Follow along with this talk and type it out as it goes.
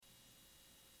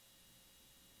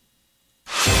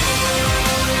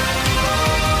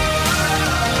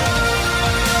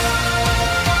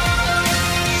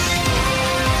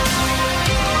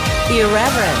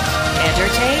Irreverent,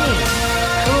 entertaining,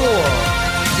 cool.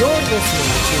 You're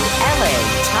listening to LA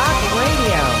Talk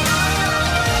Radio.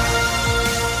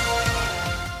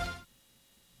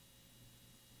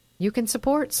 You can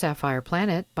support Sapphire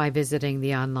Planet by visiting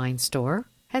the online store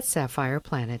at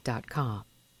sapphireplanet.com.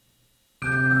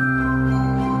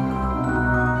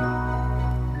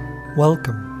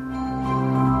 Welcome.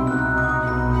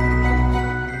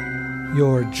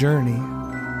 Your journey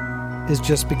is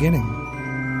just beginning.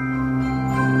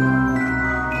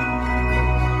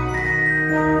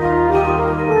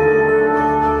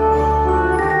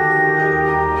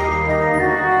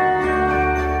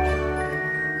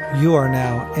 You are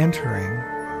now entering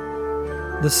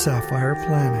the Sapphire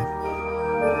Planet.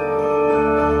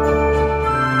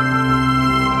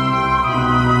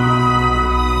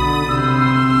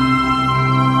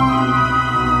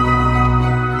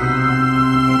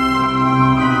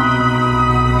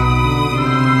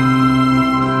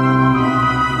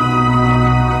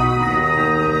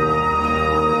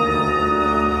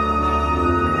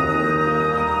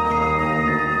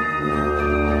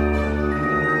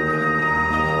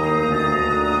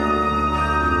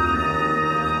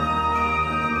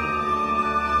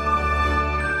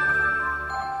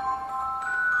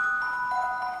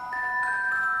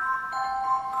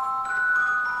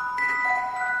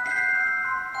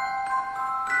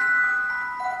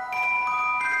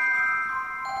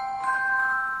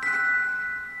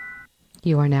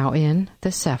 You are now in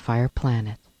the Sapphire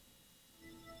Planet.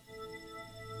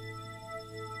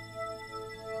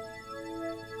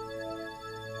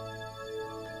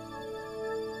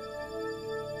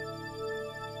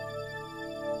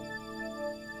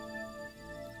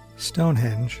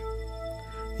 Stonehenge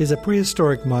is a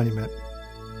prehistoric monument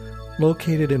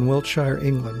located in Wiltshire,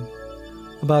 England,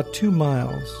 about 2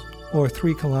 miles or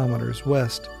 3 kilometers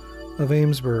west of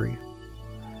Amesbury,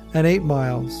 and 8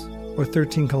 miles or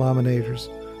 13 kilometers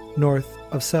north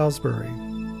of Salisbury.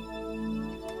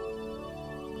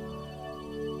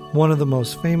 One of the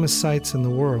most famous sites in the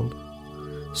world,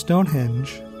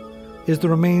 Stonehenge is the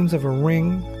remains of a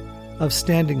ring of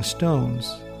standing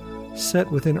stones set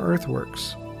within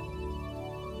earthworks.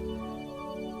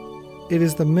 It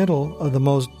is the middle of the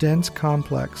most dense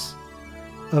complex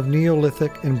of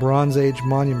Neolithic and Bronze Age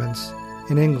monuments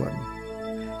in England,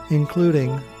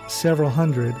 including several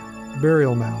hundred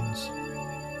burial mounds.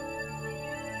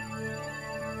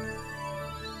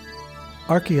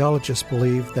 Archaeologists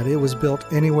believe that it was built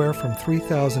anywhere from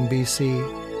 3000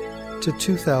 BC to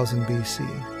 2000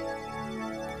 BC.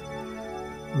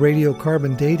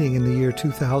 Radiocarbon dating in the year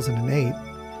 2008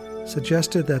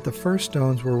 suggested that the first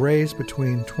stones were raised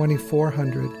between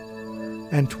 2400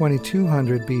 and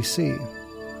 2200 BC,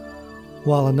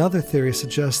 while another theory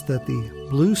suggests that the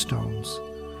blue stones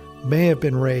may have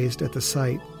been raised at the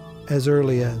site as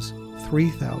early as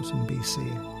 3000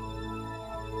 BC.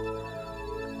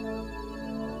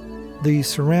 The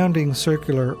surrounding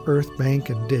circular earth bank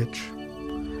and ditch,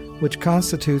 which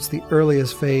constitutes the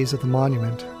earliest phase of the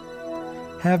monument,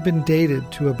 have been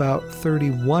dated to about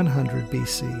 3100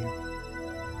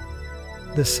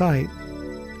 BC. The site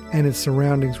and its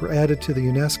surroundings were added to the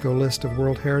UNESCO list of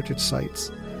World Heritage Sites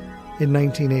in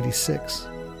 1986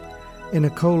 in a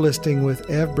co-listing with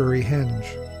Avebury Henge.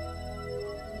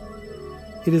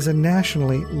 It is a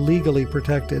nationally legally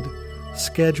protected,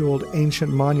 scheduled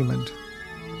ancient monument.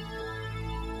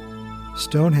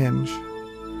 Stonehenge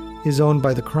is owned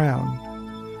by the Crown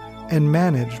and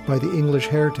managed by the English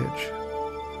Heritage,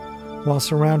 while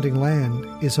surrounding land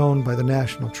is owned by the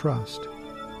National Trust.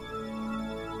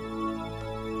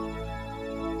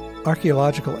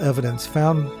 Archaeological evidence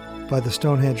found by the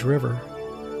Stonehenge River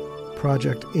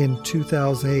project in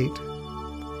 2008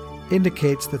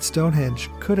 indicates that Stonehenge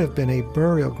could have been a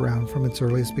burial ground from its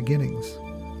earliest beginnings.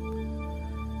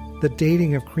 The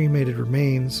dating of cremated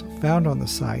remains found on the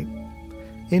site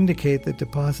indicate that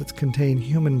deposits contain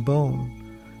human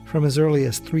bone from as early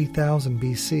as 3000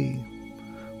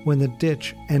 BC, when the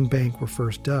ditch and bank were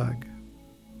first dug.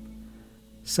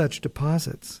 Such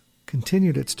deposits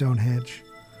continued at Stonehenge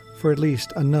for at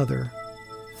least another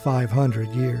 500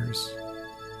 years.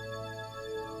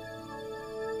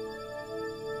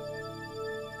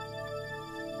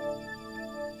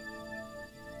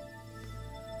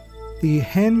 The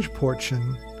henge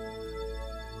portion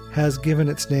has given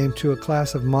its name to a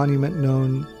class of monument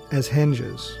known as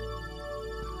henges.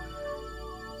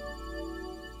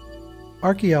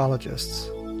 Archaeologists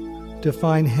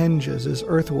define henges as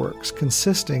earthworks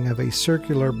consisting of a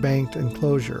circular banked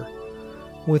enclosure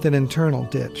with an internal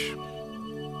ditch.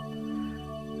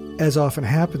 As often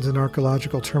happens in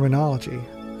archaeological terminology,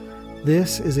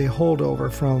 this is a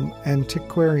holdover from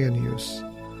antiquarian use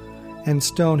and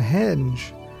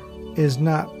Stonehenge is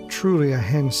not truly a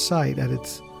henge site, as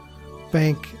its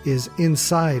bank is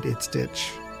inside its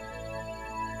ditch.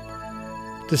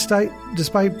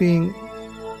 Despite being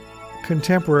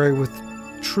contemporary with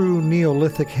true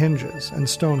Neolithic henges and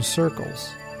stone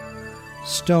circles,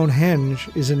 Stonehenge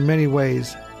is in many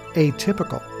ways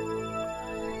atypical.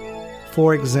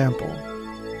 For example,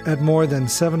 at more than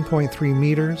 7.3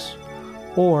 meters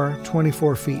or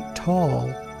 24 feet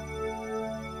tall,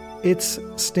 its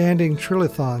standing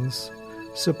trilithons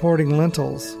supporting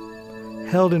lintels,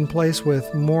 held in place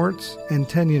with morts and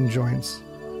tenon joints,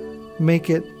 make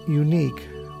it unique.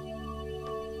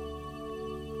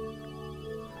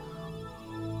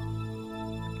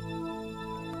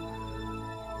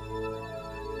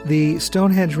 The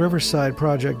Stonehenge Riverside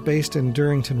project, based in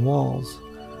Durrington Walls,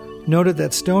 noted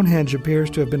that Stonehenge appears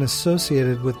to have been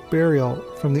associated with burial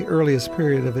from the earliest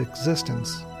period of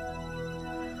existence.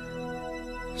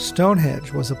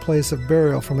 Stonehenge was a place of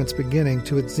burial from its beginning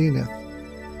to its zenith,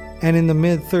 and in the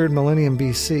mid-3rd millennium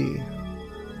BC.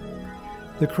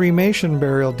 The cremation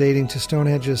burial dating to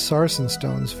Stonehenge's sarsen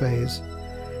stones phase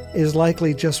is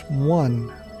likely just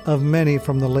one of many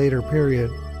from the later period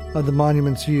of the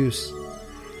monument's use,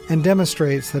 and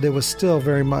demonstrates that it was still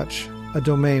very much a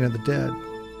domain of the dead.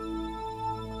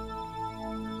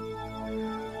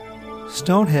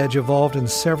 Stonehenge evolved in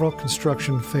several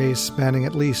construction phases spanning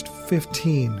at least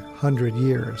 1,500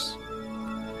 years.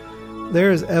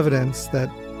 There is evidence that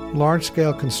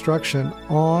large-scale construction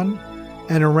on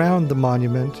and around the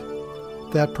monument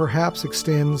that perhaps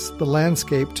extends the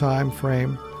landscape time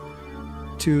frame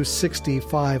to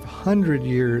 6,500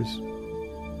 years.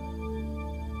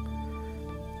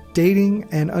 Dating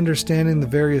and understanding the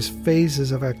various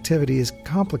phases of activity is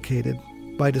complicated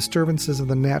by disturbances of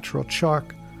the natural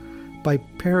chalk, by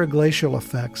periglacial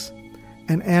effects,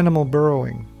 and animal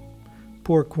burrowing,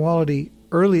 poor quality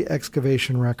early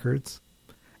excavation records,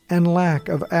 and lack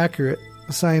of accurate,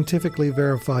 scientifically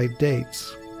verified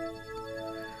dates.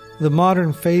 The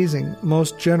modern phasing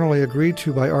most generally agreed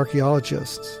to by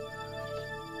archaeologists.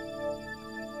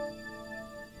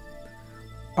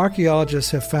 Archaeologists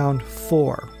have found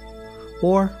 4,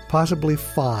 or possibly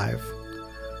 5,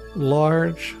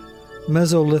 large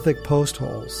Mesolithic post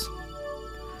holes.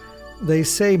 They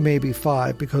say maybe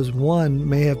 5 because one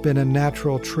may have been a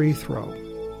natural tree throw,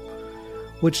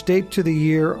 which date to the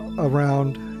year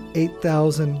around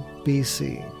 8,000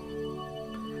 BC,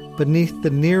 beneath the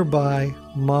nearby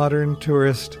modern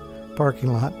tourist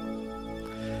parking lot.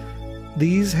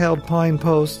 These held pine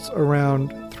posts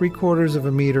around 3/4 of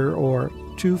a meter or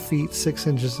 2 feet 6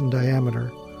 inches in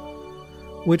diameter,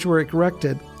 which were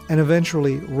erected and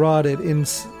eventually rotted in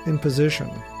position.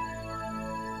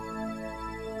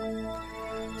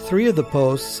 3 of the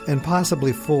posts, and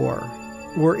possibly 4,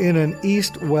 were in an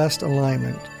east-west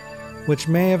alignment, which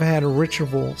may have had a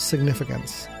ritual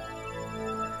significance.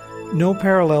 No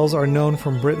parallels are known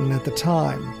from Britain at the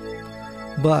time,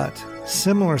 but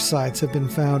similar sites have been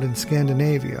found in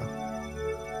Scandinavia.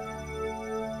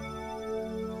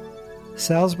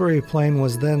 Salisbury Plain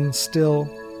was then still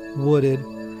wooded,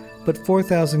 but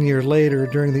 4,000 years later,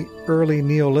 during the early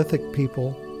Neolithic,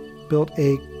 people built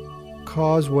a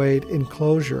causewayed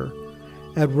enclosure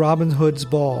at Robin Hood's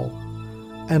Ball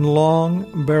and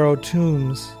long barrow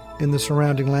tombs in the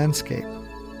surrounding landscape.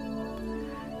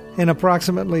 In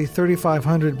approximately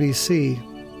 3500 BC,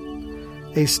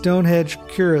 a Stonehenge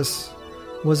cuirass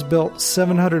was built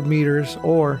 700 meters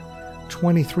or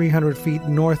 2,300 feet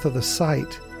north of the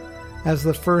site as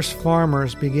the first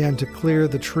farmers began to clear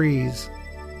the trees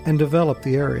and develop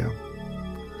the area.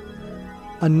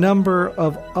 A number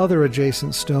of other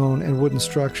adjacent stone and wooden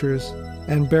structures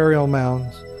and burial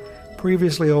mounds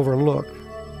previously overlooked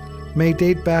may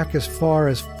date back as far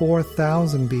as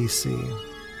 4,000 BC.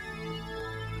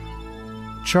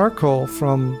 Charcoal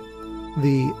from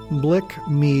the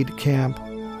Blickmead camp,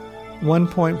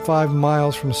 1.5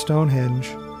 miles from Stonehenge,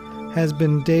 has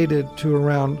been dated to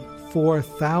around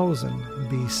 4,000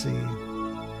 BC.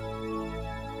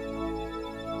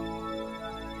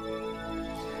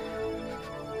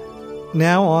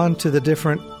 Now on to the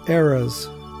different eras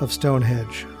of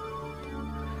Stonehenge.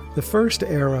 The first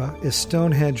era is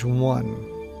Stonehenge I,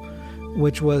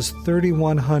 which was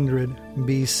 3100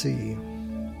 BC.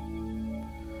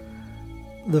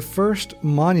 The first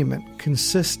monument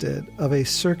consisted of a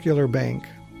circular bank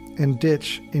and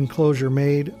ditch enclosure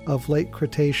made of late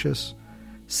Cretaceous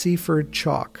Seaford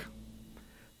chalk,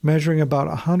 measuring about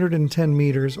 110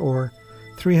 meters or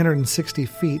 360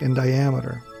 feet in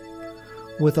diameter,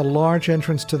 with a large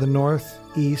entrance to the north,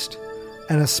 east,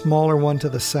 and a smaller one to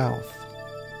the south.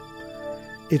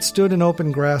 It stood in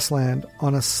open grassland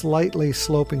on a slightly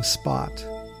sloping spot.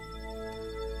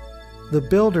 The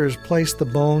builders placed the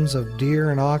bones of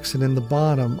deer and oxen in the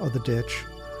bottom of the ditch,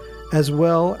 as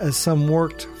well as some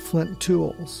worked flint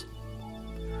tools.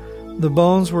 The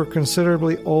bones were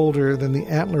considerably older than the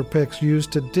antler picks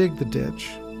used to dig the ditch,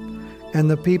 and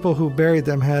the people who buried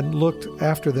them had looked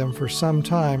after them for some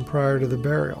time prior to the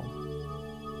burial.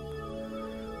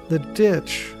 The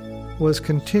ditch was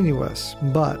continuous,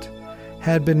 but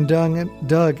had been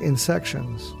dug in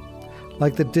sections,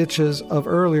 like the ditches of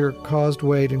earlier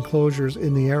causewayed enclosures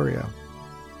in the area.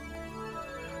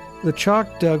 The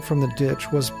chalk dug from the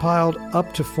ditch was piled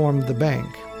up to form the bank.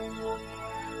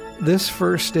 This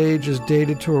first stage is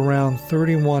dated to around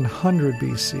 3100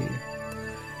 BC,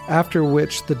 after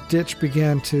which the ditch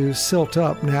began to silt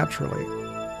up naturally.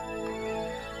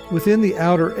 Within the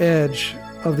outer edge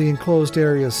of the enclosed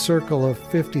area's circle of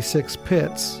 56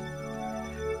 pits,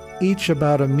 each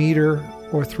about a meter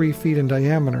or 3 feet in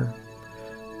diameter,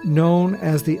 known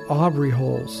as the Aubrey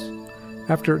holes,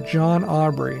 after John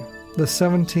Aubrey, the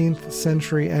 17th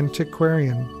century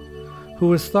antiquarian, who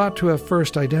was thought to have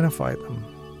first identified them.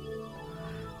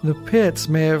 The pits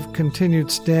may have continued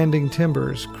standing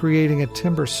timbers, creating a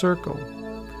timber circle,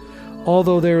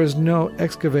 although there is no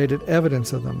excavated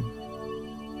evidence of them.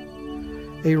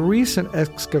 A recent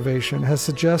excavation has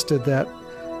suggested that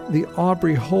the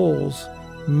Aubrey holes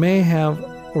may have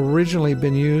originally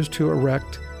been used to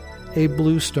erect a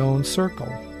bluestone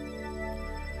circle.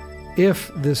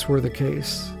 If this were the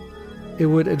case, it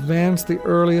would advance the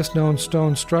earliest known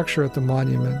stone structure at the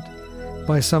monument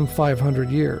by some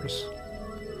 500 years.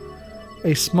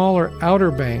 A smaller outer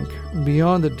bank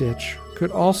beyond the ditch could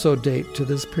also date to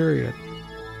this period.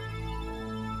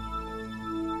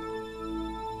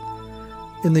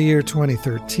 In the year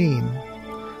 2013,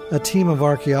 a team of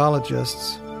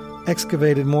archaeologists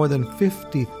excavated more than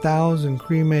 50,000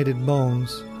 cremated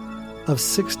bones of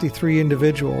 63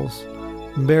 individuals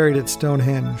buried at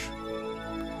Stonehenge.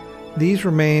 These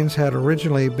remains had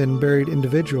originally been buried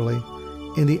individually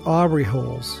in the Aubrey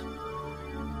holes,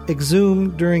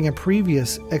 exhumed during a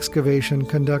previous excavation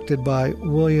conducted by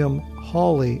William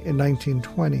Hawley in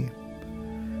 1920,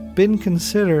 been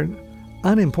considered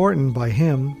unimportant by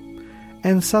him,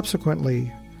 and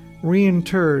subsequently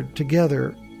reinterred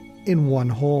together in one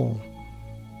hole.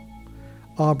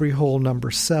 Aubrey hole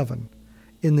number 7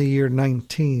 in the year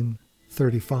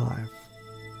 1935.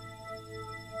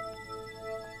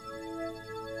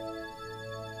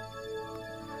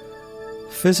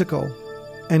 Physical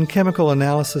and chemical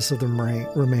analysis of the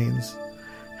remains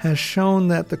has shown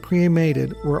that the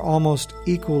cremated were almost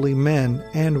equally men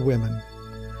and women,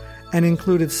 and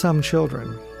included some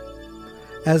children.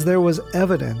 As there was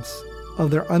evidence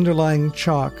of their underlying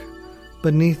chalk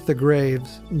beneath the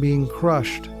graves being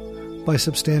crushed by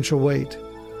substantial weight,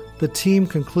 the team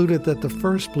concluded that the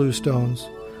first bluestones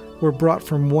were brought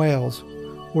from Wales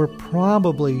were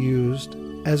probably used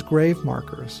as grave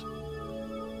markers.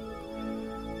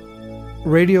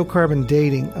 Radiocarbon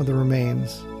dating of the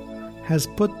remains has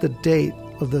put the date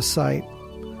of the site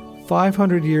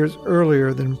 500 years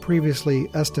earlier than previously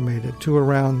estimated to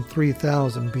around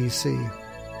 3000 BC.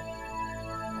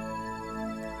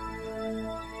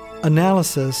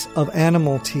 Analysis of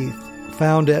animal teeth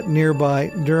found at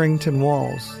nearby Durrington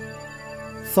Walls,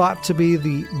 thought to be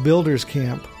the builders'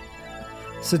 camp,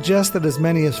 suggests that as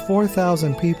many as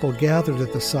 4,000 people gathered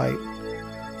at the site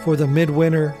for the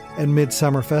midwinter and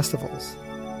midsummer festivals.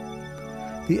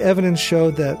 The evidence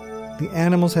showed that the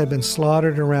animals had been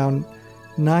slaughtered around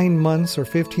 9 months or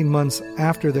 15 months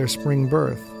after their spring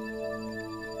birth.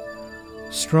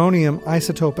 Strontium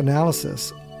isotope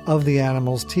analysis of the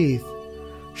animals' teeth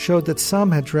showed that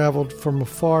some had traveled from a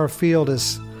far field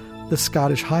as the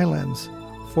Scottish Highlands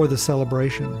for the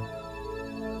celebration.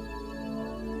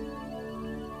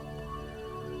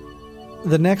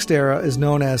 The next era is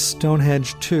known as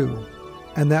Stonehenge II,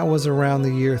 and that was around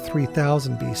the year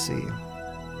 3000 BC.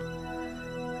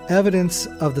 Evidence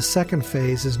of the second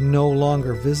phase is no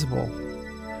longer visible.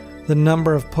 The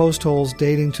number of post holes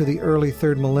dating to the early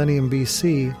 3rd millennium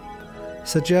BC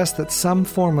suggests that some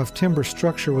form of timber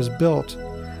structure was built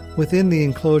within the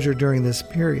enclosure during this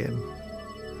period.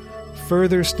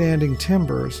 Further standing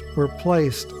timbers were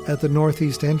placed at the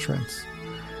northeast entrance,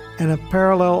 and a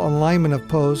parallel alignment of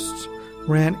posts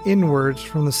ran inwards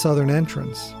from the southern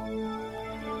entrance.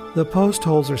 The post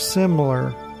holes are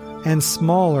similar and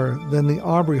smaller than the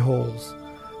Aubrey holes,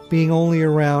 being only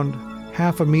around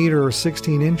half a meter or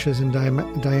 16 inches in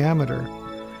diameter,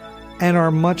 and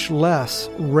are much less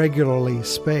regularly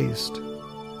spaced.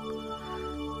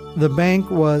 The bank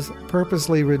was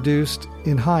purposely reduced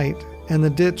in height and the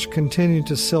ditch continued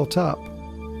to silt up.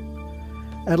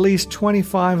 At least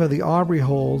 25 of the Aubrey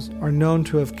holes are known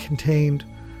to have contained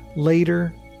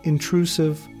later,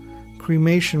 intrusive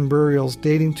cremation burials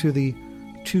dating to the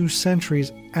 2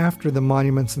 centuries after the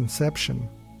monument's inception.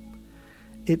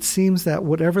 It seems that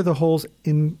whatever the hole's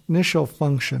initial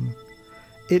function,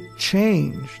 it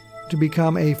changed to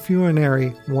become a funerary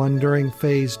one during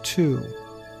Phase 2.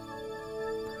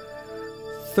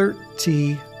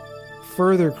 30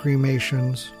 further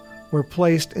cremations were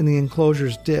placed in the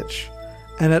enclosure's ditch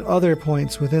and at other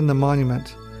points within the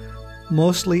monument,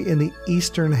 mostly in the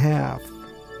eastern half.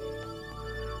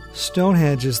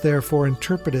 Stonehenge is therefore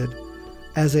interpreted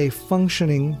as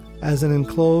functioning as an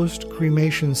enclosed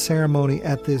cremation ceremony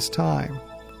at this time,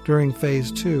 during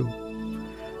Phase 2,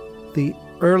 the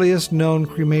earliest known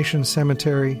cremation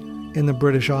cemetery in the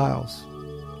British Isles.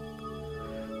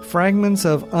 Fragments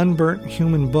of unburnt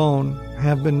human bone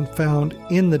have been found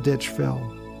in the ditch fill.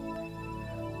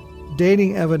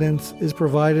 Dating evidence is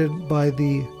provided by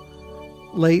the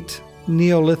late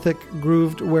Neolithic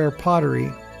grooved ware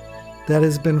pottery that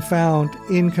has been found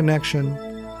in connection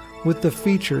with the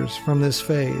features from this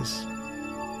phase.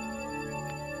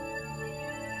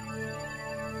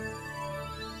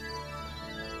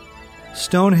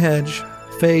 Stonehenge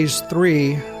Phase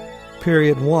 3,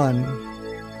 Period 1,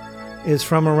 is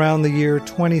from around the year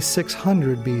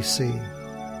 2600 BC.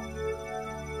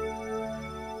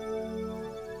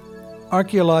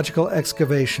 Archaeological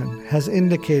excavation has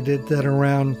indicated that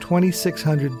around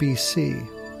 2600 BC,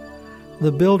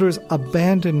 the builders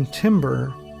abandoned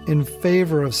timber in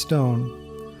favor of stone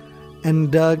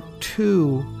and dug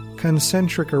 2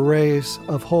 concentric arrays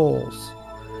of holes,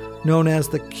 known as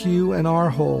the Q and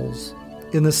R holes,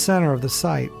 in the center of the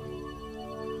site.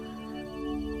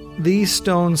 These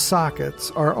stone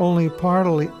sockets are only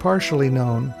partially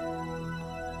known,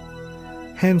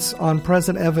 hence on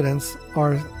present evidence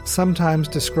are sometimes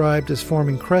described as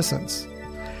forming crescents.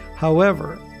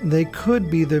 However, they could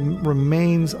be the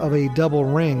remains of a double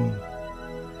ring.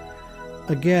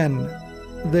 Again,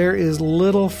 there is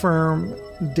little firm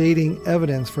dating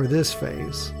evidence for this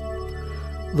phase.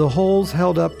 The holes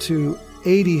held up to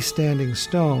 80 standing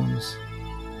stones,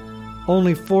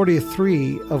 only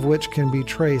 43 of which can be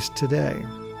traced today.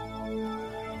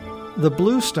 The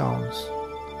blue stones,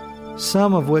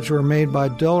 some of which were made by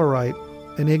dolerite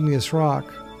and igneous rock,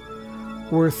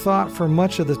 were thought for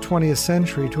much of the 20th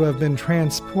century to have been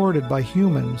transported by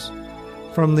humans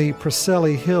from the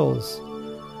Preseli Hills,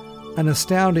 an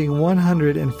astounding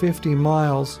 150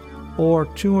 miles or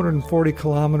 240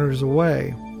 kilometers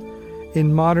away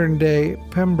in modern-day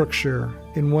Pembrokeshire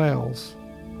in Wales.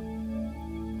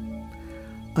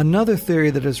 Another theory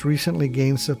that has recently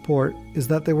gained support is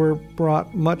that they were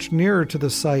brought much nearer to the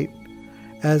site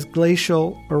as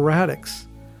glacial erratics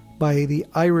by the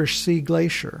Irish Sea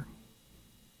Glacier.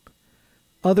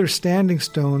 Other standing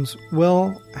stones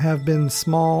will have been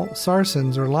small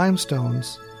sarsens or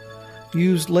limestones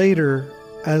used later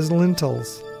as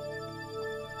lintels.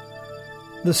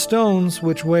 The stones,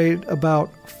 which weighed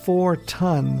about 4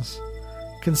 tons,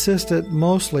 consisted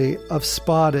mostly of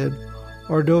spotted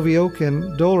or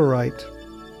Doviocan dolerite,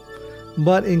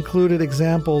 but included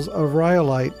examples of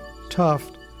rhyolite,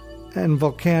 tuff, and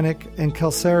volcanic and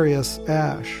calcareous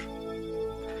ash.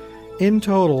 In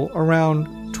total,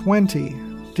 around 20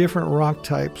 different rock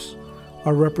types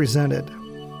are represented.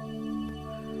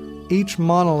 Each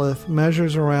monolith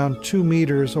measures around 2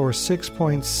 meters or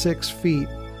 6.6 feet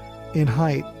in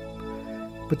height,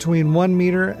 between 1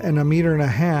 meter and 1.5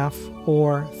 meters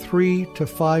or 3 to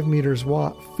 5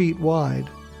 feet wide,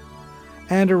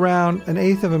 and around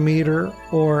 1/8 of a meter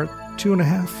or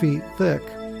 2.5 feet thick.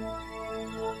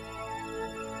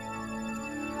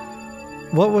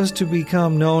 What was to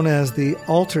become known as the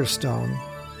altar stone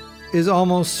is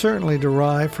almost certainly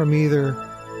derived from either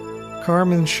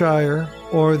Carmarthenshire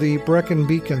or the Brecon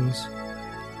Beacons,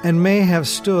 and may have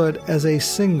stood as a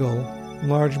single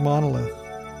large monolith.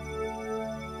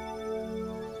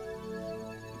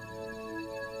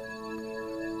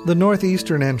 The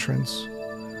northeastern entrance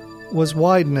was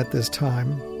widened at this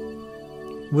time,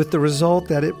 with the result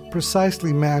that it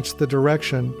precisely matched the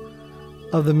direction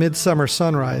of the midsummer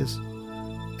sunrise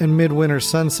and midwinter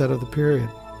sunset of the period.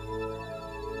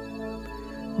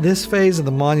 This phase of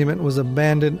the monument was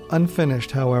abandoned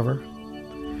unfinished, however.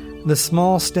 The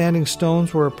small standing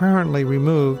stones were apparently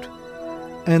removed,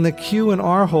 and the Q and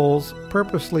R holes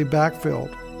purposely backfilled.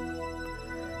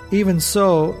 Even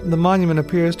so, the monument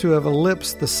appears to have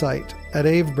ellipsed the site at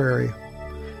Avebury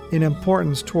in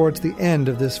importance towards the end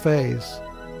of this phase.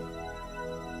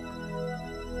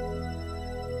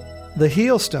 The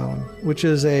Heelstone, which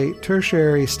is a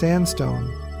tertiary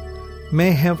sandstone,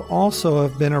 may have also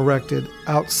have been erected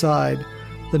outside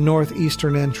the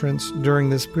northeastern entrance during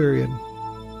this period.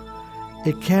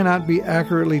 It cannot be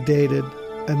accurately dated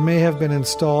and may have been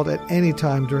installed at any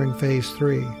time during Phase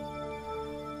 3.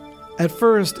 At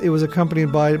first, it was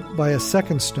accompanied by a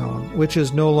second stone, which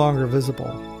is no longer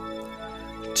visible.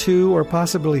 2 or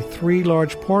possibly 3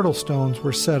 large portal stones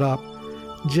were set up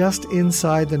just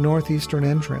inside the northeastern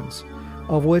entrance,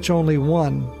 of which only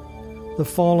one, the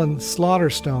fallen Slaughter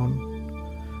Stone,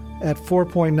 at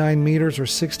 4.9 meters or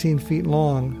 16 feet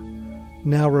long,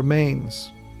 now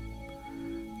remains.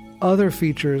 Other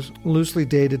features loosely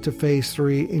dated to Phase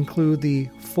 3 include the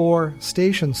 4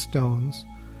 station stones,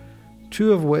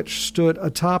 2 of which stood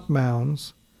atop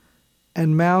mounds,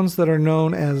 and mounds that are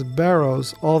known as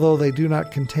barrows, although they do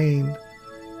not contain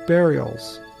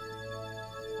burials.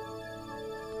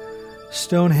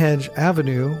 Stonehenge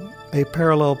Avenue, a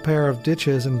parallel pair of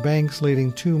ditches and banks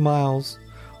leading 2 miles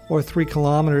or 3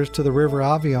 kilometers to the River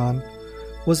Avion,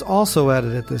 was also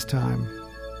added at this time.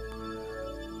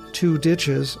 2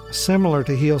 ditches, similar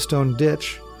to Heelstone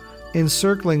Ditch,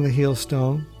 encircling the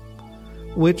Heelstone,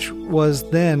 which was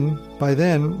by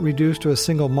then reduced to a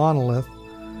single monolith,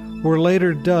 were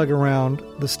later dug around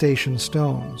the station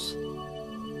stones.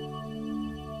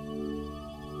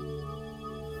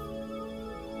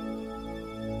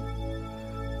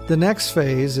 The next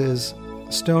phase is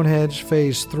Stonehenge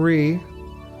Phase 3,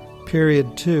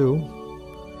 Period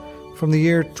 2, from the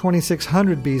year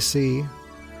 2600 BC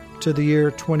to the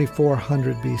year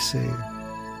 2400 BC.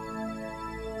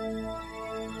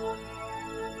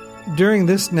 During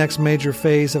this next major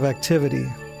phase of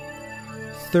activity,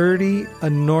 30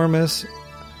 enormous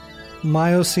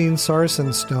Miocene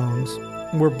sarsen stones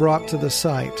were brought to the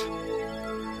site.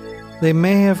 They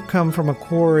may have come from a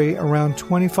quarry around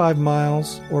 25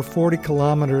 miles or 40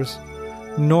 kilometers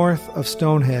north of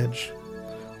Stonehenge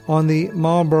on the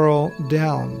Marlborough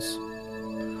Downs,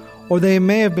 or they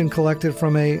may have been collected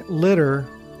from a litter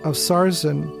of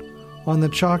sarsen on the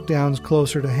chalk downs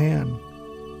closer to hand.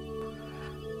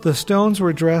 The stones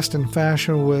were dressed and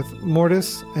fashioned with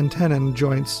mortise and tenon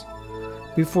joints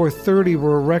before 30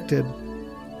 were erected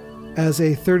as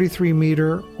a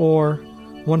 33-meter or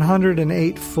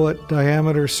 108-foot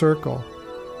diameter circle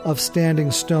of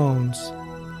standing stones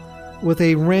with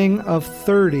a ring of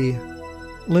 30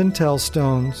 lintel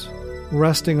stones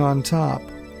resting on top.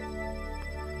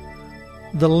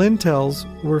 The lintels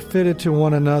were fitted to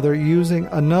one another using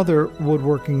another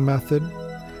woodworking method,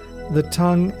 the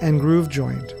tongue and groove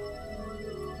joint.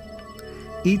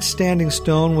 Each standing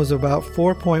stone was about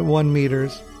 4.1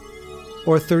 meters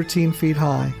or 13 feet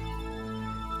high,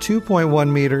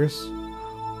 2.1 meters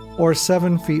or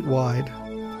 7 feet wide,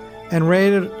 and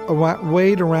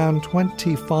weighed around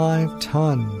 25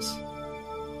 tons.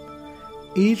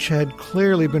 Each had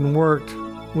clearly been worked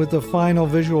with the final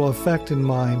visual effect in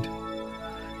mind.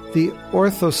 The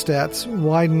orthostats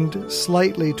widened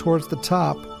slightly towards the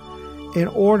top in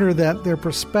order that their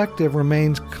perspective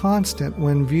remains constant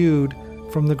when viewed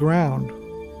from the ground,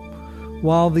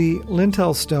 while the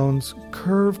lintel stones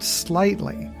curved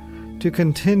slightly to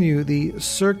continue the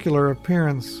circular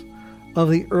appearance of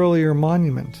the earlier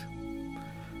monument.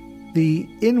 The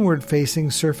inward-facing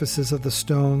surfaces of the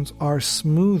stones are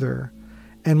smoother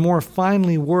and more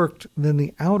finely worked than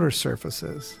the outer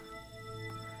surfaces.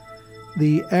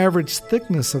 The average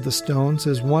thickness of the stones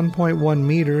is 1.1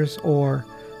 meters or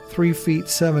 3 feet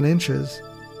 7 inches,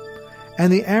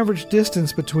 and the average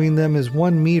distance between them is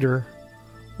 1 meter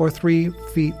or 3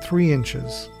 feet 3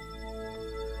 inches.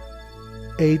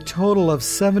 A total of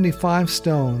 75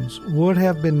 stones would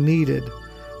have been needed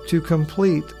to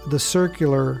complete the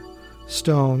circular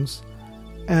stones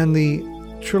and the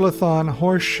trilithon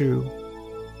horseshoe.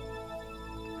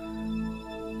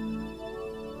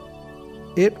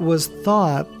 It was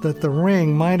thought that the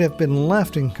ring might have been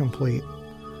left incomplete,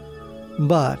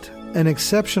 but an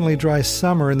exceptionally dry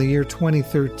summer in the year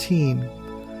 2013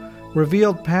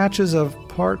 revealed patches of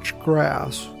parched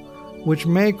grass which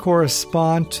may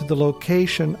correspond to the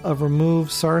location of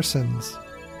removed sarsens.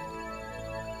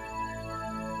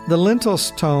 The lintel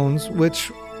stones,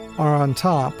 which are on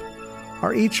top,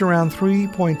 are each around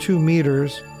 3.2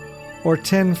 meters or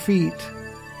 10 feet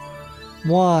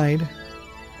wide,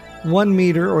 1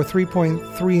 meter or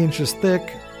 3.3 inches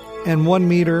thick, and 1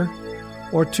 meter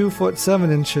or 2 foot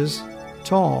 7 inches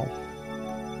tall.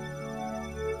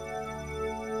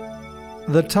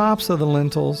 The tops of the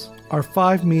lintels are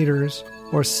 5 meters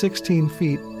or 16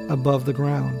 feet above the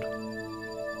ground.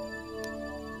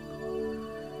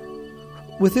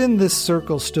 Within this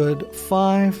circle stood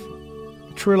 5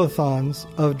 trilithons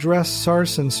of dressed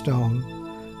sarsen stone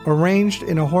arranged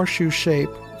in a horseshoe shape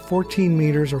 14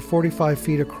 meters or 45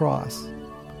 feet across,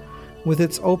 with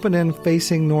its open end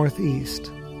facing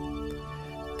northeast.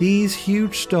 These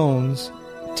huge stones,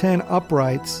 10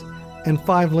 uprights and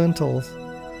 5 lintels,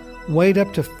 weighed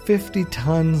up to 50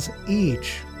 tons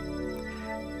each.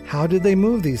 How did they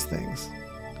move these things?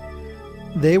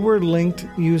 They were linked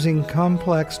using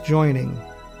complex joining.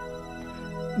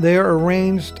 They are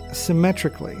arranged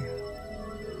symmetrically.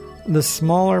 The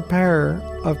smaller pair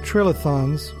of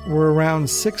trilithons were around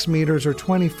 6 meters or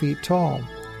 20 feet tall.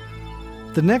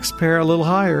 The next pair a little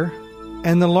higher,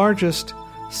 and the largest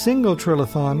single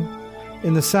trilithon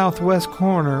in the southwest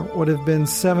corner would have been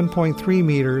 7.3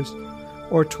 meters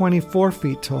or 24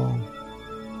 feet tall.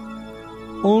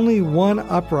 Only one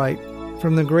upright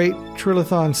from the great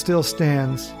trilithon still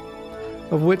stands,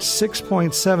 of which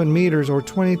 6.7 meters or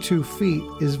 22 feet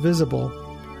is visible,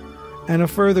 and a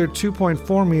further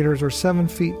 2.4 meters or 7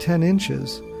 feet 10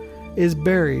 inches is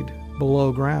buried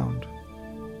below ground.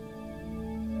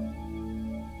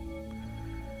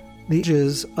 The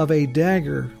edges of a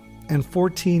dagger and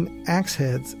 14 axe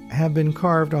heads have been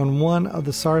carved on one of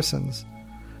the sarsens,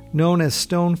 known as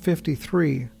Stone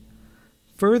 53.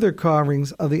 Further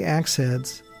carvings of the axe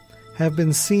heads have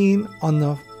been seen on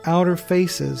the outer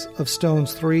faces of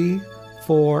stones 3,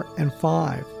 4, and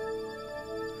 5.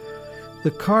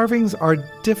 The carvings are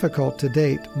difficult to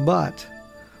date, but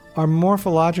are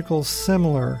morphological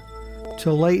similar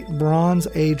to late Bronze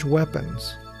Age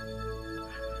weapons.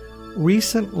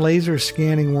 Recent laser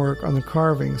scanning work on the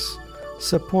carvings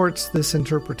supports this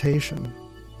interpretation.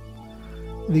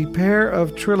 The pair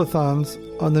of trilithons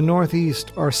on the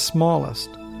northeast are smallest,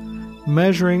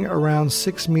 measuring around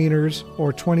 6 meters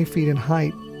or 20 feet in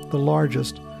height. The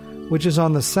largest, which is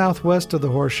on the southwest of the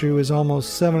horseshoe, is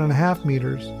almost 7.5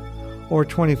 meters or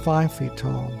 25 feet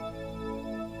tall.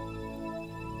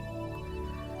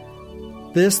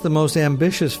 This, the most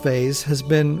ambitious phase, has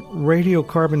been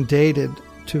radiocarbon dated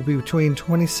to be between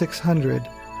 2600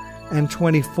 and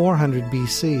 2400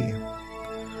 BC.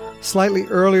 Slightly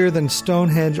earlier than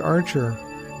Stonehenge Archer,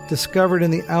 discovered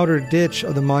in the outer ditch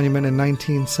of the monument in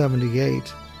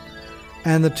 1978,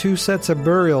 and the 2 sets of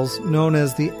burials known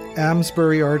as the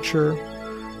Amesbury Archer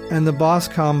and the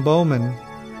Boscombe Bowman,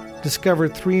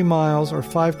 discovered 3 miles or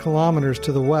 5 kilometers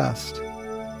to the west.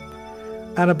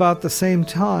 At about the same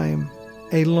time,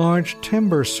 a large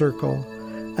timber circle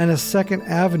and a second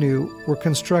avenue were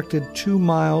constructed 2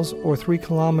 miles or 3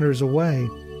 kilometers away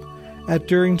at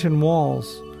Durrington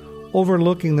Walls,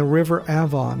 overlooking the River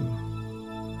Avon.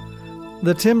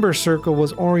 The timber circle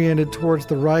was oriented towards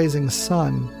the rising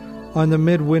sun on the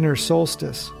midwinter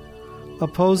solstice,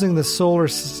 opposing the solar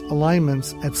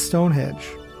alignments at Stonehenge,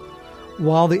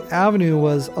 while the avenue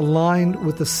was aligned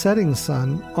with the setting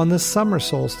sun on the summer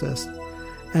solstice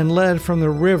and led from the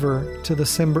river to the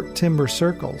timber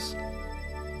circles.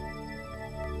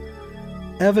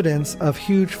 Evidence of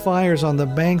huge fires on the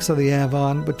banks of the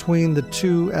Avon between the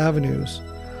 2 avenues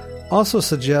also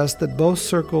suggests that both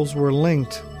circles were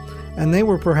linked, and they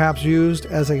were perhaps used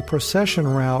as a procession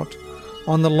route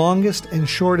on the longest and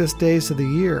shortest days of the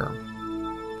year.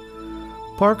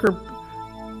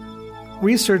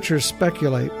 Researchers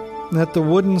speculate that the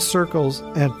wooden circles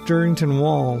at Durrington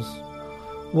Walls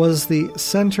was the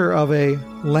center of a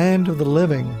land of the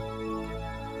living,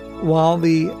 while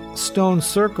the stone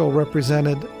circle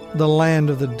represented the land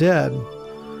of the dead,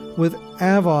 with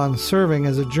Avon serving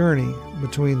as a journey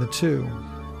between the two.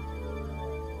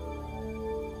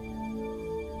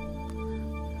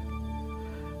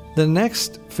 The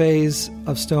next phase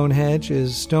of Stonehenge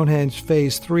is Stonehenge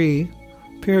Phase 3,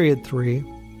 Period 3,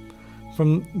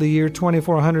 from the year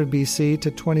 2400 BC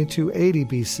to 2280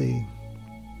 BC.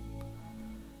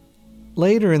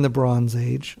 Later in the Bronze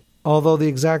Age, although the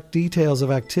exact details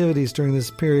of activities during this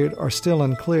period are still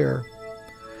unclear,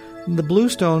 the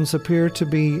bluestones appear to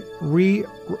be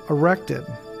re-erected.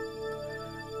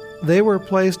 They were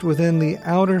placed within the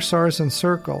outer Sarsen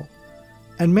circle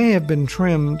and may have been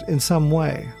trimmed in some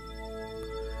way.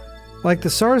 Like the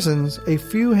Sarsens, a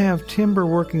few have timber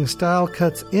working style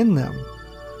cuts in them,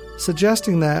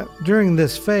 suggesting that during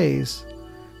this phase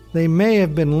they may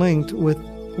have been linked with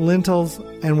lintels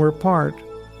and were part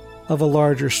of a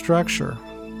larger structure.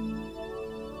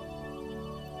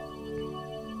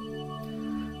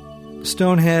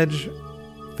 Stonehenge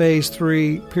Phase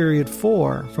 3, Period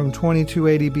 4, from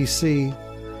 2280 BC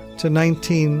to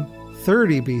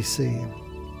 1930 BC.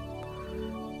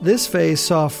 This phase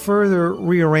saw further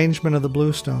rearrangement of the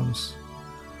bluestones.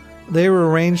 They were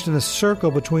arranged in a circle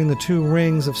between the 2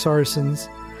 rings of Sarsens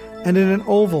and in an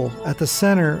oval at the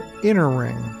center inner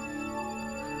ring.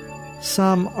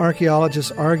 Some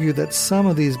archaeologists argue that some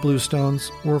of these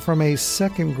bluestones were from a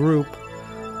second group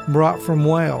brought from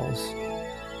Wales.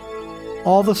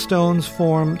 All the stones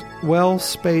formed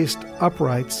well-spaced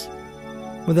uprights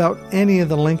without any of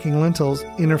the linking lintels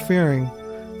interfering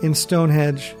in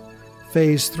Stonehenge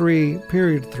Phase 3,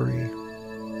 Period 3.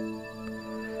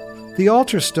 The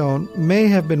altar stone may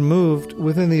have been moved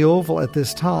within the oval at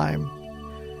this time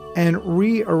and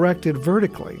re-erected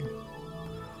vertically.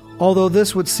 Although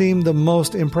this would seem the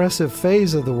most impressive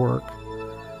phase of the work,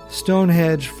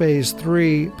 Stonehenge Phase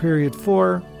 3, Period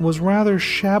 4 was rather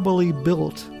shabbily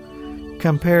built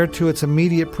compared to its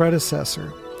immediate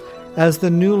predecessor, as the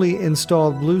newly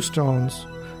installed bluestones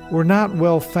were not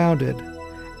well founded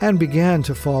and began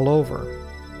to fall over.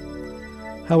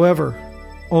 However,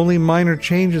 only minor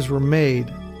changes were made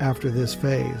after this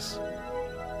phase.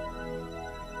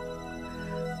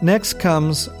 Next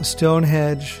comes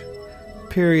Stonehenge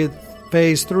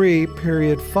Phase 3,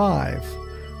 Period 5,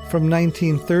 from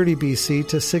 1930 BC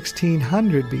to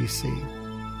 1600 BC.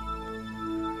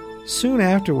 Soon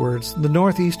afterwards, the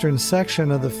northeastern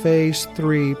section of the Phase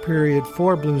 3, Period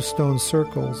 4 bluestone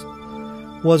circles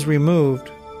was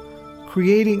removed,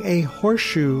 creating a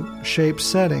horseshoe-shaped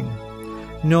setting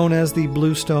known as the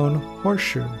Bluestone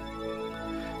Horseshoe,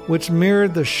 which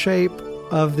mirrored the shape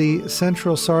of the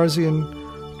Central Sarsian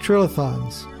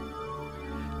trilithons.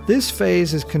 This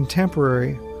phase is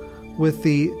contemporary with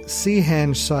the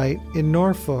Seahenge site in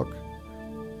Norfolk.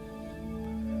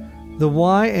 The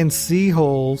Y and C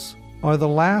holes are the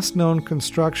last known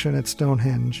construction at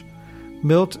Stonehenge,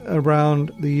 built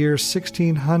around the year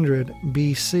 1600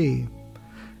 BC,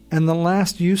 and the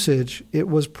last usage it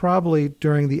was probably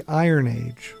during the Iron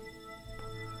Age.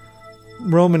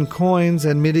 Roman coins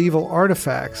and medieval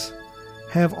artifacts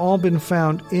have all been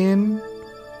found in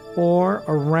or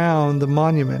around the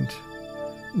monument,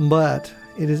 but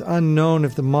it is unknown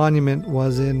if the monument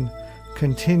was in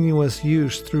continuous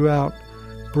use throughout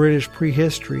British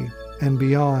prehistory and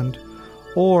beyond,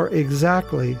 or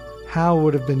exactly how it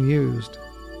would have been used.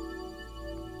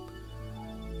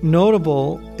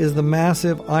 Notable is the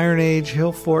massive Iron Age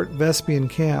hill fort Vespian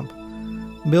camp,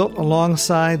 built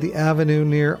alongside the avenue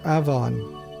near Avon.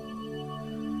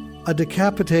 A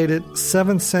decapitated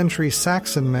 7th century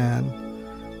Saxon man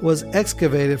was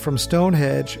excavated from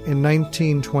Stonehenge in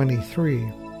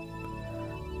 1923.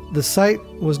 The site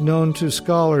was known to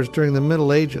scholars during the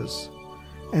Middle Ages,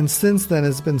 and since then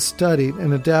has been studied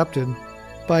and adapted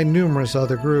by numerous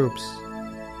other groups.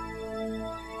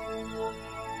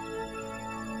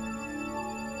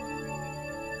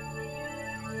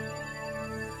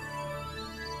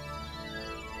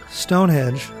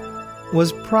 Stonehenge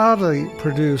was proudly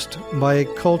produced by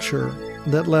a culture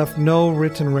that left no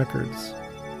written records.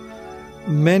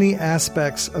 Many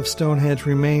aspects of Stonehenge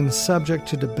remain subject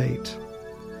to debate.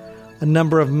 A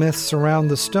number of myths surround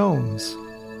the stones.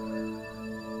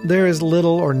 There is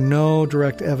little or no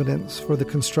direct evidence for the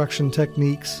construction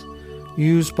techniques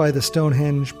used by the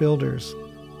Stonehenge builders.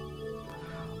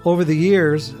 Over the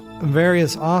years,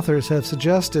 various authors have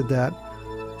suggested that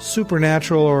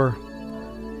supernatural or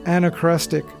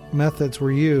anachronistic methods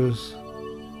were used,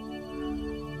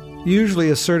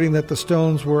 usually asserting that the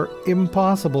stones were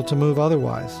impossible to move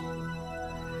otherwise.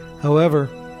 However,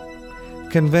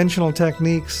 conventional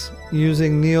techniques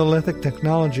using Neolithic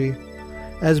technology,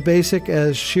 as basic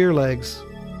as shear legs,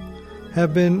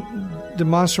 have been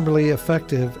demonstrably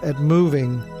effective at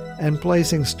moving and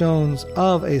placing stones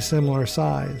of a similar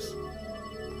size.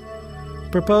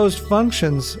 Proposed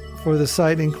functions for the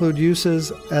site include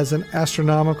uses as an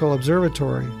astronomical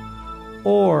observatory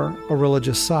or a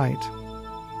religious site.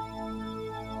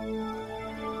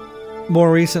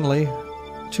 More recently,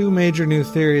 2 major new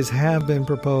theories have been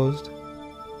proposed.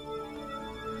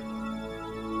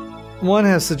 One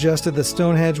has suggested that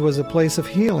Stonehenge was a place of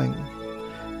healing,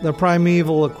 the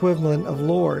primeval equivalent of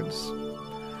Lourdes.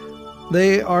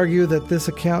 They argue that this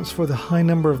accounts for the high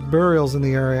number of burials in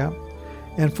the area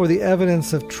and for the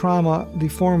evidence of trauma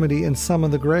deformity in some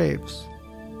of the graves.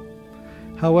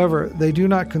 However, they do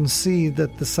not concede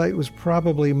that the site was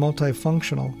probably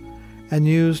multifunctional and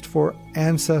used for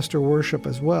ancestor worship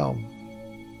as well.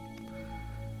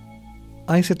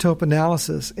 Isotope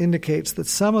analysis indicates that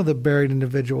some of the buried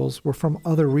individuals were from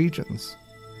other regions.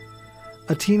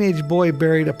 A teenage boy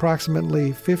buried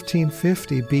approximately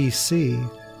 1550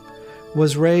 BC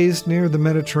was raised near the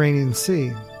Mediterranean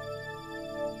Sea.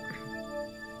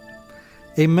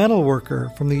 A metal worker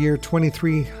from the year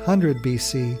 2300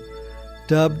 BC,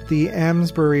 dubbed the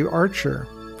Amesbury Archer,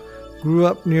 grew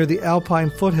up near the Alpine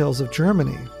foothills of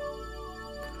Germany.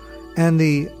 And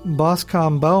the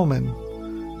Boscombe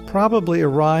Bowman, probably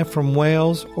arrived from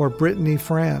Wales or Brittany,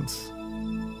 France.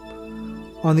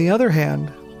 On the other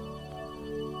hand,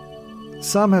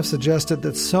 some have suggested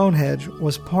that Stonehenge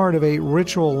was part of a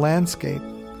ritual landscape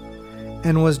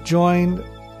and was joined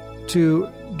to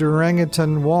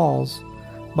Durrington walls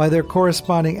by their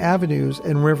corresponding avenues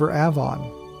in River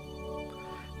Avon.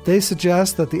 They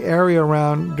suggest that the area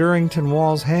around Durrington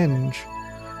Walls Henge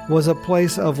was a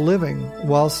place of living,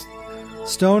 whilst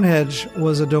Stonehenge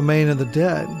was a domain of the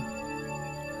dead.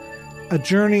 A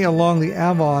journey along the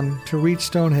Avon to reach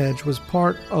Stonehenge was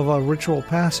part of a ritual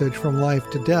passage from life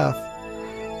to death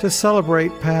to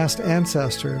celebrate past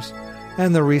ancestors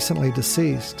and the recently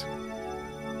deceased.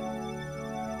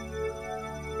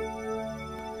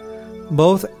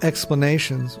 Both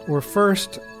explanations were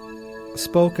first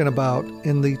spoken about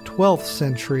in the 12th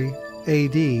century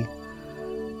A.D.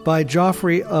 by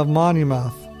Geoffrey of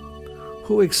Monmouth,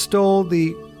 who extolled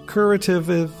the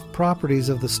curative properties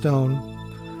of the stone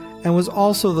and was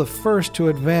also the first to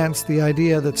advance the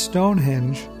idea that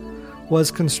Stonehenge was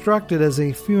constructed as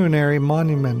a funerary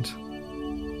monument.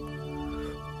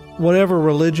 Whatever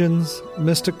religions,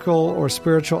 mystical or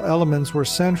spiritual elements were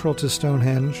central to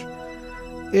Stonehenge,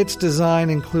 its design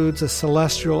includes a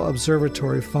celestial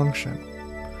observatory function,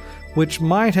 which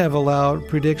might have allowed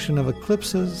prediction of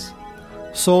eclipses,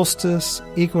 solstice,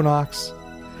 equinox,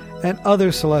 and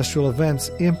other celestial events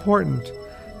important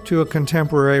to a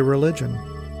contemporary religion.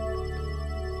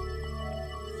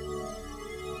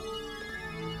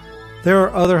 There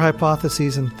are other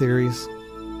hypotheses and theories.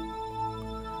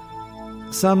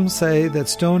 Some say that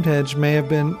Stonehenge may have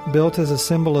been built as a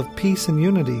symbol of peace and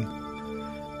unity,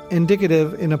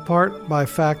 indicative in a part by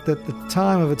fact that at the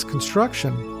time of its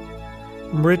construction,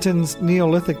 Britain's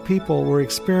Neolithic people were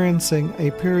experiencing a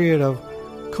period of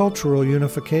cultural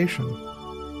unification.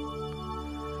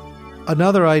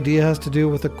 Another idea has to do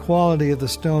with the quality of the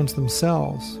stones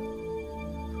themselves.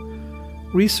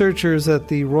 Researchers at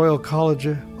the Royal College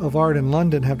of Art in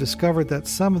London have discovered that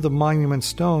some of the monument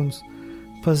stones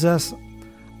possess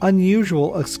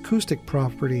unusual acoustic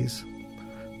properties.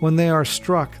 When they are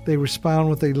struck, they respond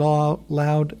with a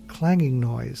loud clanging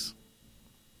noise.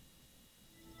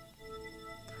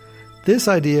 This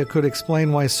idea could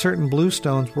explain why certain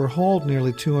bluestones were hauled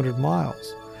nearly 200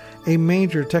 miles, a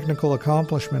major technical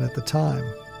accomplishment at the time.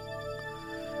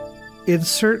 In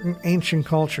certain ancient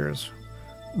cultures,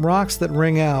 rocks that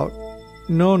ring out,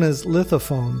 known as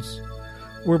lithophones,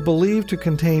 were believed to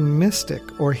contain mystic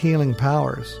or healing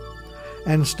powers,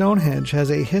 and Stonehenge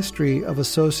has a history of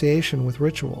association with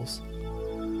rituals.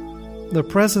 The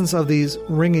presence of these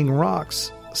ringing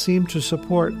rocks seemed to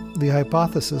support the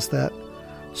hypothesis that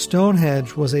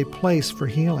Stonehenge was a place for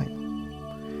healing.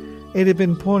 It had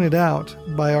been pointed out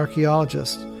by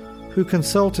archaeologists who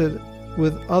consulted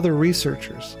with other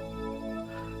researchers.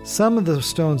 Some of the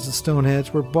stones at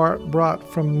Stonehenge were brought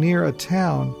from near a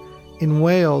town in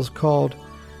Wales called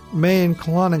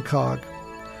Maenllanchog,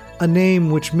 a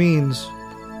name which means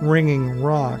ringing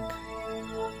rock.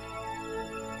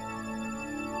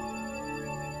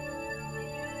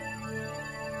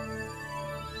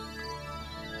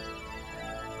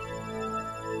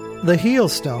 The heel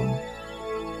stone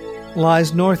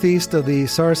lies northeast of the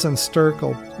Sarsen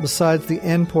Circle, besides the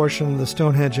end portion of the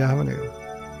Stonehenge Avenue.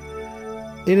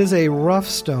 It is a rough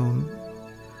stone,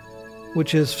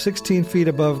 which is 16 feet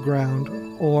above ground,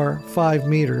 or 5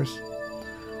 meters,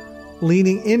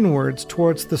 leaning inwards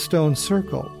towards the stone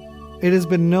circle. It has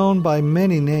been known by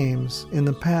many names in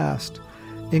the past,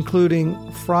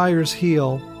 including Friar's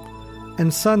Heel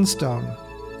and Sunstone.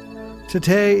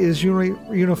 Today is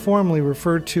uniformly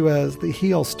referred to as the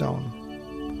heel stone.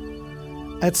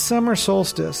 At summer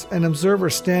solstice, an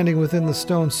observer standing within the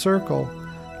stone circle,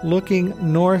 looking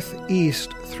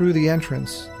northeast through the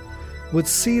entrance, would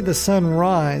see the sun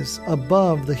rise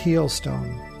above the heel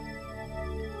stone.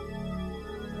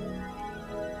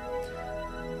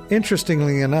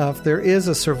 Interestingly enough, there is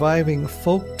a surviving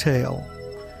folk tale,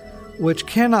 which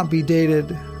cannot be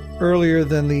dated earlier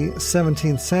than the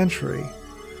 17th century,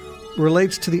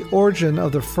 relates to the origin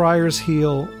of the Friar's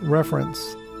Heel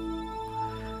reference.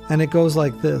 And it goes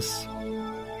like this.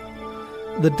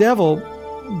 The devil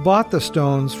bought the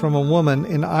stones from a woman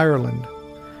in Ireland,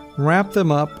 wrapped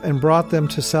them up, and brought them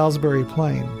to Salisbury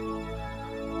Plain.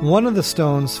 One of the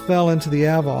stones fell into the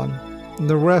Avon, and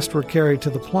the rest were carried to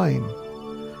the plain.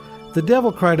 The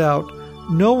devil cried out,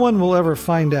 "No one will ever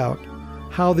find out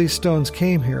how these stones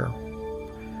came here."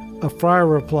 A friar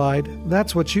replied,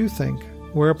 "That's what you think,"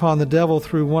 whereupon the devil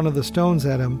threw one of the stones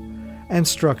at him and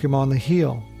struck him on the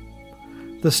heel.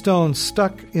 The stone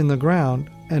stuck in the ground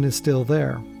and is still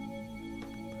there.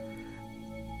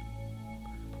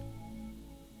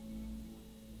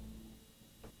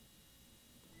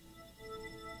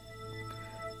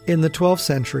 In the 12th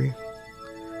century,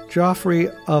 Geoffrey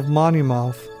of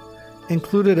Monmouth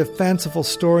included a fanciful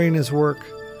story in his work,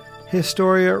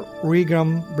 Historia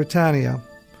Regum Britannia,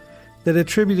 that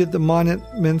attributed the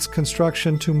monument's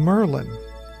construction to Merlin.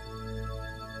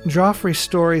 Geoffrey's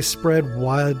story spread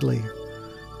widely,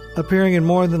 appearing in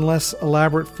more than less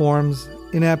elaborate forms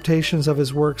in adaptations of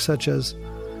his work such as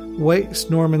Wace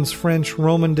Norman's French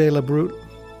Roman de la Brute,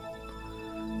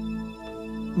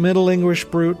 Middle English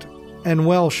Brute, and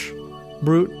Welsh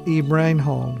Brute y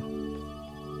Brynholm.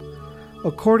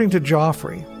 According to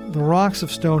Geoffrey, the rocks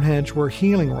of Stonehenge were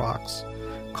healing rocks,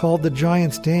 called the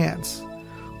Giant's Dance,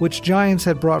 which giants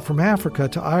had brought from Africa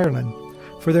to Ireland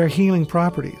for their healing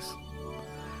properties.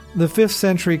 The 5th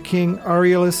century king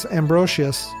Aurelius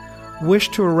Ambrosius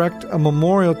wished to erect a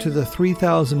memorial to the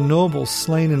 3,000 nobles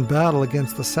slain in battle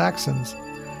against the Saxons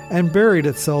and buried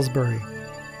at Salisbury.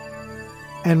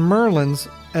 And Merlin's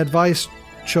advice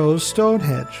chose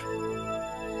Stonehenge.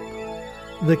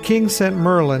 The king sent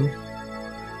Merlin,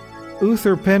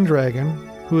 Uther Pendragon,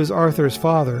 who is Arthur's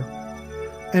father,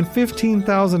 and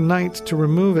 15,000 knights to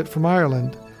remove it from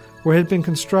Ireland, where it had been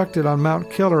constructed on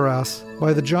Mount Killarras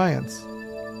by the giants.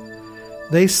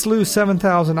 They slew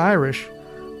 7,000 Irish,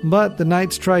 but the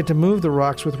knights tried to move the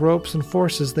rocks with ropes and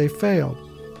forces. They failed.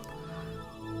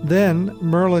 Then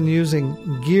Merlin,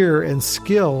 using gear and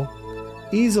skill,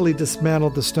 easily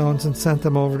dismantled the stones and sent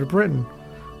them over to Britain,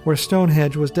 where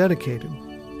Stonehenge was dedicated.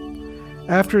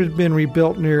 After it had been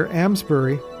rebuilt near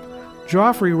Amesbury,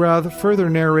 Geoffrey further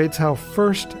narrates how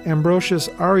first Ambrosius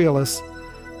Aurelius,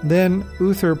 then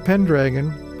Uther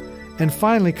Pendragon, and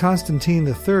finally Constantine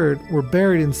III were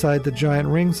buried inside the giant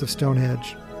rings of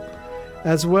Stonehenge.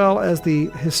 As well as the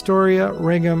Historia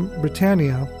Regum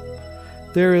Britannia,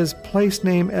 there is place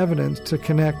name evidence to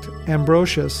connect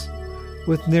Ambrosius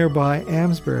with nearby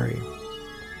Amesbury.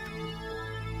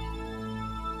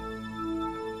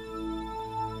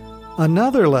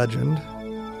 Another legend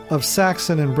of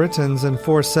Saxon and Britons in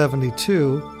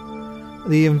 472,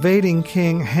 the invading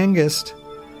king Hengist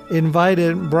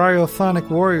invited Brythonic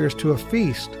warriors to a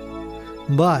feast,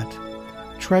 but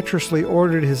treacherously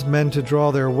ordered his men to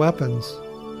draw their weapons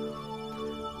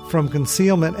from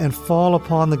concealment and fall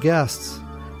upon the guests,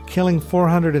 killing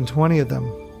 420 of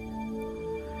them.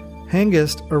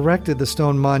 Hengist erected the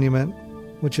stone monument,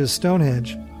 which is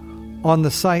Stonehenge, on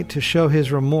the site to show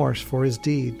his remorse for his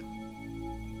deed.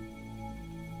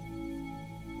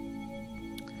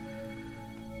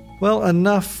 Well,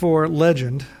 enough for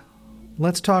legend.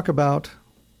 Let's talk about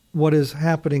what is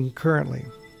happening currently.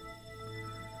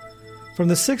 From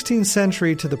the 16th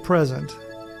century to the present,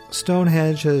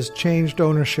 Stonehenge has changed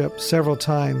ownership several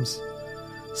times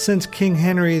since King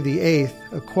Henry VIII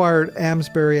acquired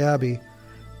Amesbury Abbey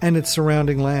and its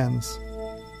surrounding lands.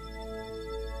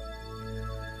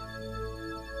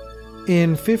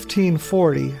 In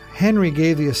 1540, Henry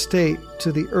gave the estate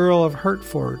to the Earl of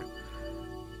Hertford.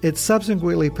 It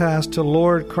subsequently passed to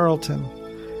Lord Carleton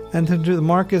and then to the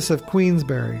Marquess of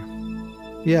Queensberry.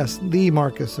 Yes, the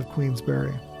Marquess of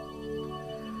Queensberry.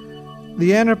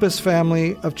 The Antrobus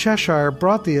family of Cheshire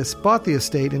bought the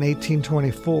estate in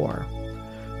 1824.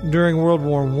 During World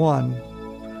War I,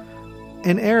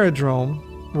 an aerodrome,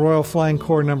 Royal Flying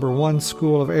Corps No. 1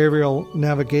 School of Aerial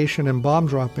Navigation and Bomb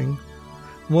Dropping,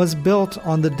 was built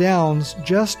on the downs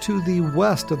just to the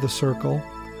west of the circle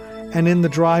and in the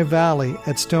dry valley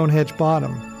at Stonehenge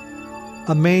Bottom.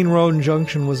 A main road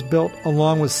junction was built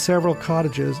along with several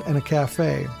cottages and a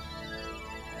cafe.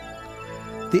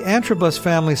 The Antrobus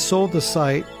family sold the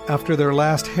site after their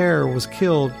last heir was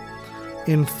killed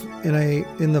in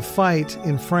the fight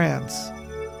in France.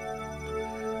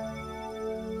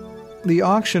 The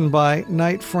auction by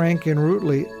Knight, Frank, and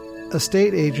Rutley,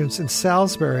 estate agents in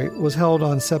Salisbury, was held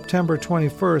on September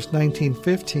 21,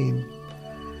 1915,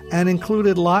 and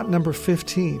included lot number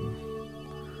 15.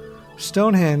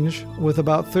 Stonehenge, with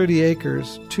about 30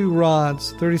 acres, 2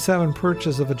 rods, 37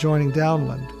 perches of adjoining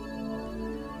downland.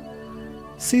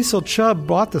 Cecil Chubb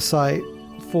bought the site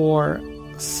for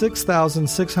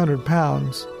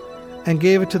 £6,600 and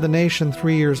gave it to the nation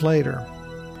 3 years later.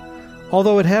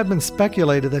 Although it had been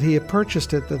speculated that he had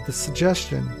purchased it at the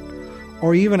suggestion,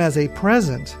 or even as a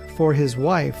present for his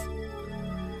wife,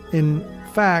 in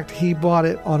fact, he bought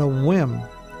it on a whim,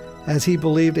 as he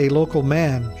believed a local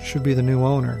man should be the new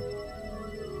owner.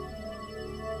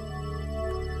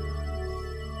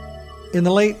 In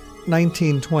the late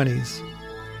 1920s,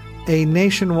 a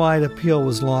nationwide appeal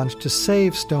was launched to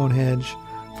save Stonehenge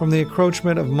from the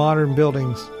encroachment of modern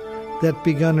buildings that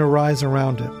begun to rise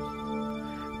around it.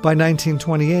 By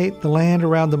 1928, the land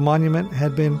around the monument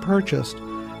had been purchased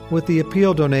with the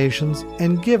appeal donations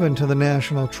and given to the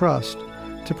National Trust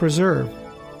to preserve.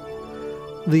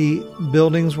 The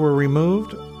buildings were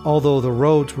removed, although the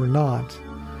roads were not,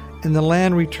 and the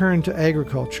land returned to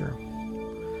agriculture.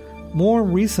 More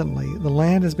recently, the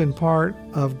land has been part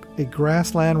of a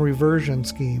grassland reversion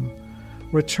scheme,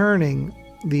 returning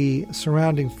the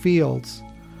surrounding fields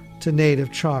to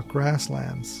native chalk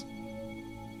grasslands.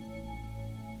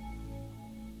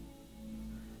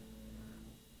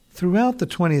 Throughout the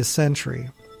 20th century,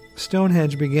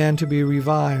 Stonehenge began to be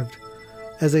revived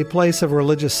as a place of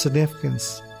religious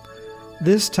significance,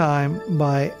 this time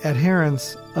by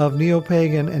adherents of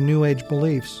neo-pagan and New Age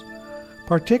beliefs,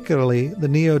 particularly the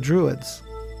Neo-Druids.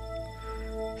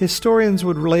 Historians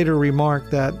would later remark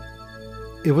that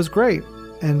it was great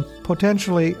and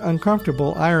potentially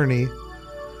uncomfortable irony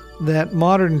that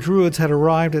modern Druids had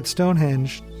arrived at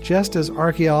Stonehenge just as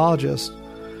archaeologists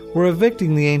were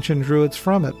evicting the ancient Druids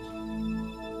from it.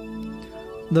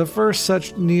 The first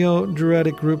such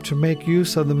Neo-Druidic group to make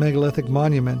use of the megalithic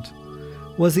monument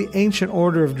was the Ancient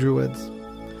Order of Druids,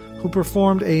 who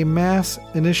performed a mass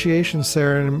initiation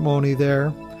ceremony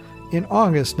there in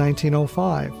August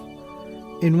 1905,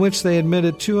 in which they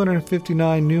admitted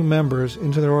 259 new members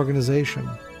into their organization.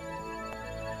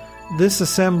 This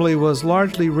assembly was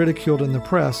largely ridiculed in the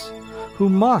press, who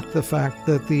mocked the fact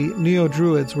that the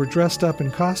Neo-Druids were dressed up in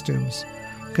costumes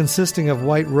consisting of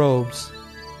white robes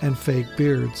and fake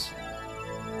beards.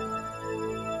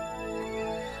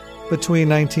 Between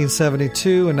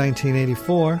 1972 and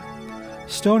 1984,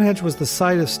 Stonehenge was the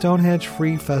site of Stonehenge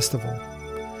Free Festival.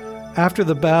 After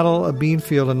the Battle of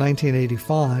Beanfield in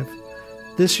 1985,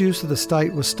 this use of the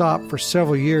site was stopped for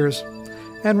several years,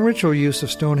 and ritual use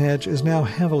of Stonehenge is now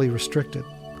heavily restricted.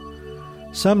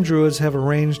 Some Druids have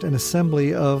arranged an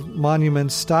assembly of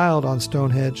monuments styled on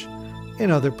Stonehenge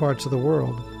in other parts of the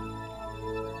world.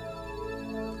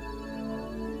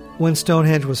 When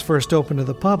Stonehenge was first opened to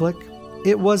the public,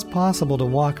 it was possible to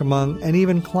walk among and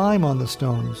even climb on the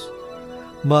stones.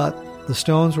 But the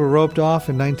stones were roped off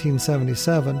in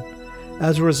 1977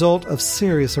 as a result of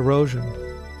serious erosion.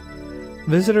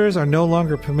 Visitors are no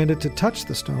longer permitted to touch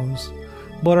the stones,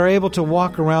 but are able to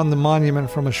walk around the monument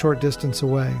from a short distance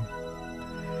away.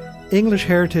 English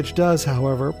Heritage does,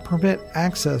 however, permit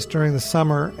access during the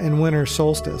summer and winter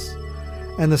solstice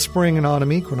and the spring and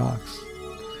autumn equinox.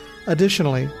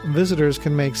 Additionally, visitors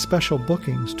can make special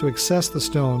bookings to access the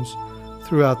stones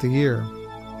throughout the year.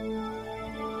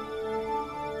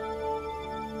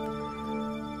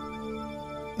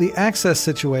 The access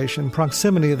situation,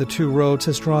 proximity of the two roads,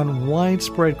 has drawn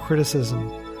widespread criticism,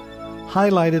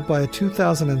 highlighted by a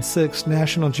 2006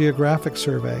 National Geographic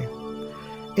survey.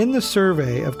 In the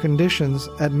survey of conditions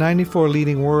at 94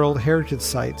 leading World Heritage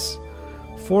Sites,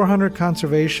 400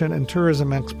 conservation and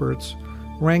tourism experts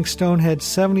ranked Stonehenge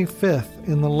 75th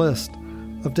in the list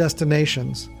of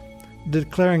destinations,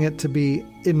 declaring it to be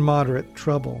in moderate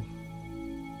trouble.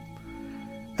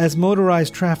 As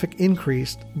motorized traffic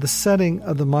increased, the setting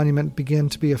of the monument began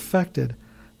to be affected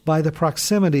by the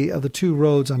proximity of the two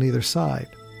roads on either side.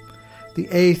 The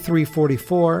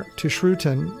A344 to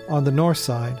Shrewton on the north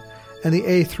side and the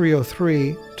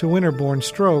A303 to Winterbourne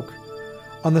Stroke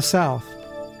on the south.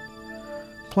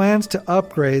 Plans to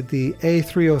upgrade the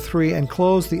A303 and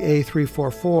close the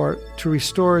A344 to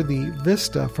restore the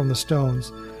vista from the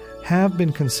stones have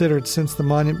been considered since the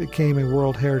monument became a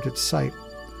World Heritage Site.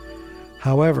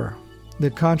 However,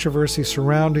 the controversy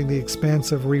surrounding the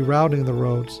expansive rerouting of the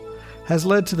roads has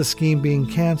led to the scheme being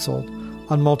canceled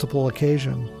on multiple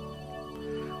occasions.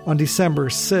 On December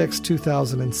 6,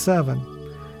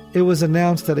 2007, it was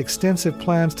announced that extensive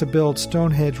plans to build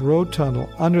Stonehenge Road Tunnel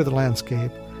under the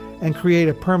landscape and create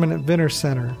a permanent visitor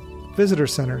center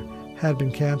had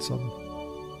been canceled.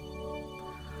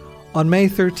 On May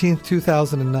 13,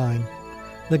 2009,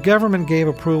 the government gave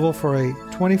approval for a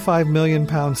 £25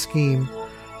 million scheme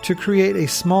to create a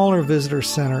smaller visitor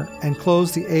center and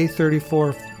close the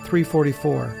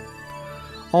A344,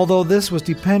 although this was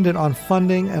dependent on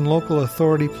funding and local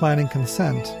authority planning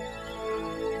consent.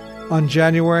 On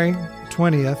January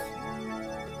 20th,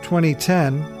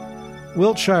 2010,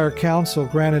 Wiltshire Council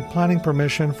granted planning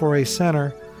permission for a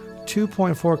center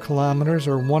 2.4 kilometers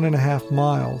or 1.5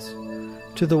 miles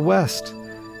to the west,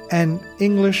 and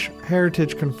English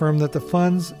Heritage confirmed that the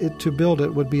funds to build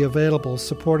it would be available,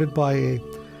 supported by a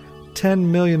 £10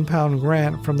 million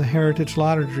grant from the Heritage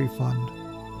Lottery Fund.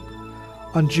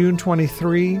 On June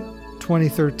 23,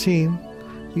 2013,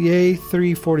 the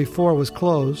A344 was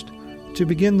closed to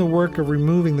begin the work of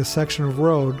removing the section of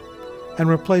road and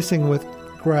replacing with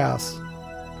grass.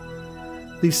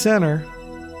 The center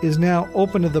is now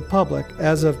open to the public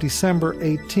as of December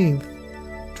 18,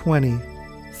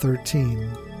 2013.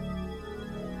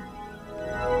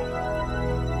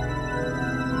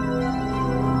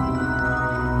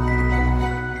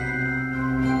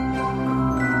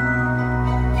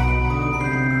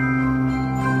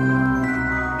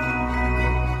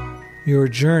 Your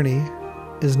journey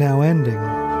is now ending.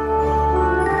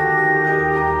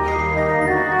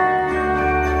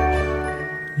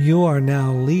 You are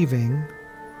now leaving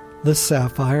the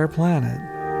Sapphire Planet.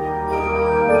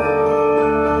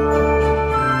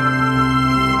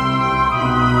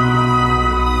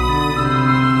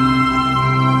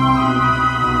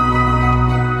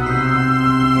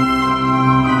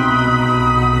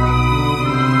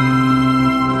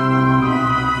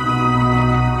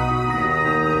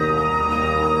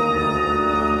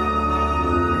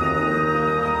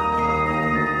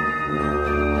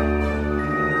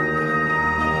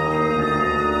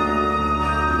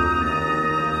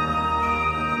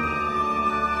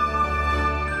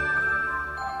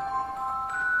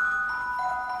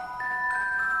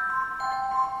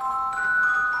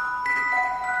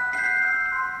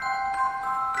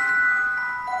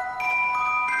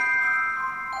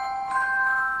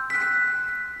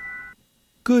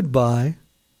 Goodbye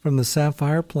from the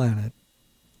Sapphire Planet.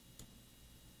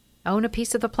 Own a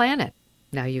piece of the planet.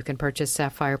 Now you can purchase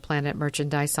Sapphire Planet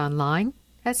merchandise online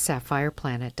at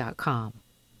sapphireplanet.com.